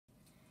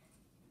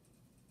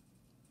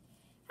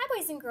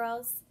boys and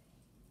girls.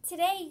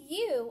 Today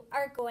you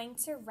are going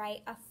to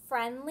write a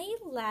friendly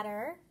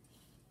letter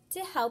to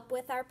help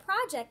with our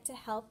project to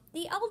help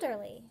the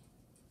elderly.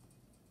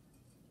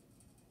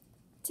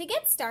 To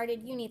get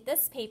started, you need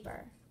this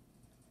paper.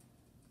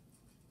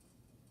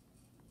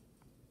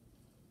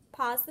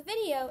 Pause the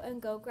video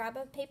and go grab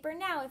a paper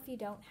now if you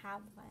don't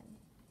have one.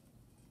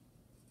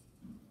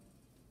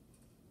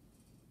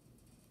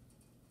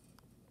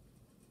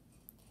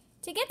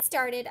 To get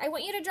started, I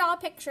want you to draw a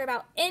picture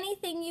about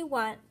anything you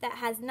want that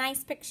has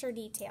nice picture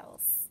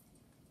details.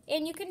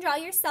 And you can draw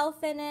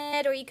yourself in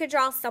it, or you could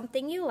draw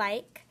something you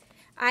like.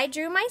 I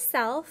drew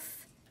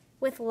myself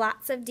with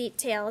lots of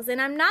details, and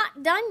I'm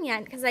not done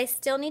yet because I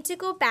still need to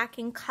go back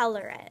and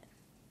color it.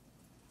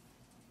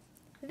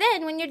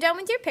 Then, when you're done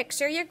with your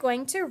picture, you're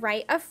going to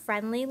write a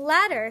friendly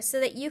letter so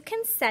that you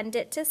can send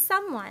it to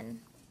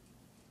someone.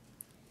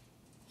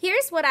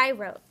 Here's what I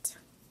wrote.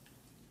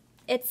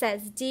 It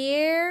says,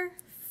 "Dear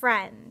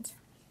friend,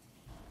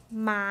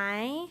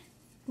 my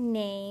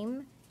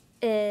name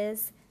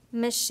is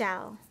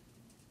Michelle.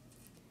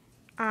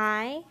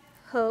 I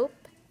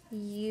hope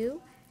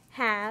you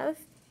have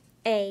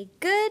a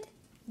good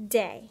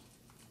day.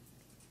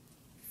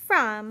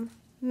 From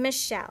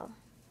Michelle."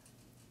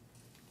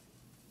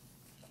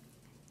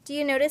 Do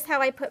you notice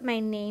how I put my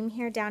name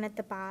here down at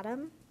the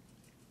bottom?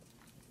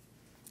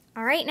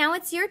 All right, now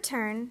it's your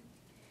turn.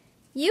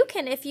 You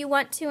can, if you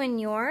want to in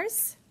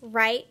yours,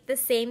 write the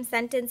same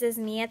sentence as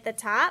me at the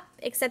top,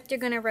 except you're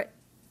going to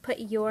put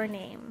your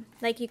name.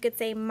 Like you could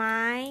say,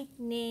 "My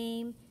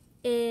name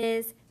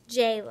is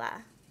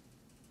Jayla."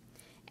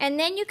 And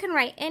then you can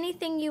write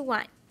anything you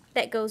want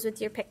that goes with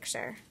your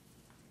picture.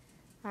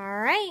 All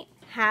right,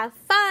 have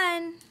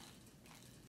fun.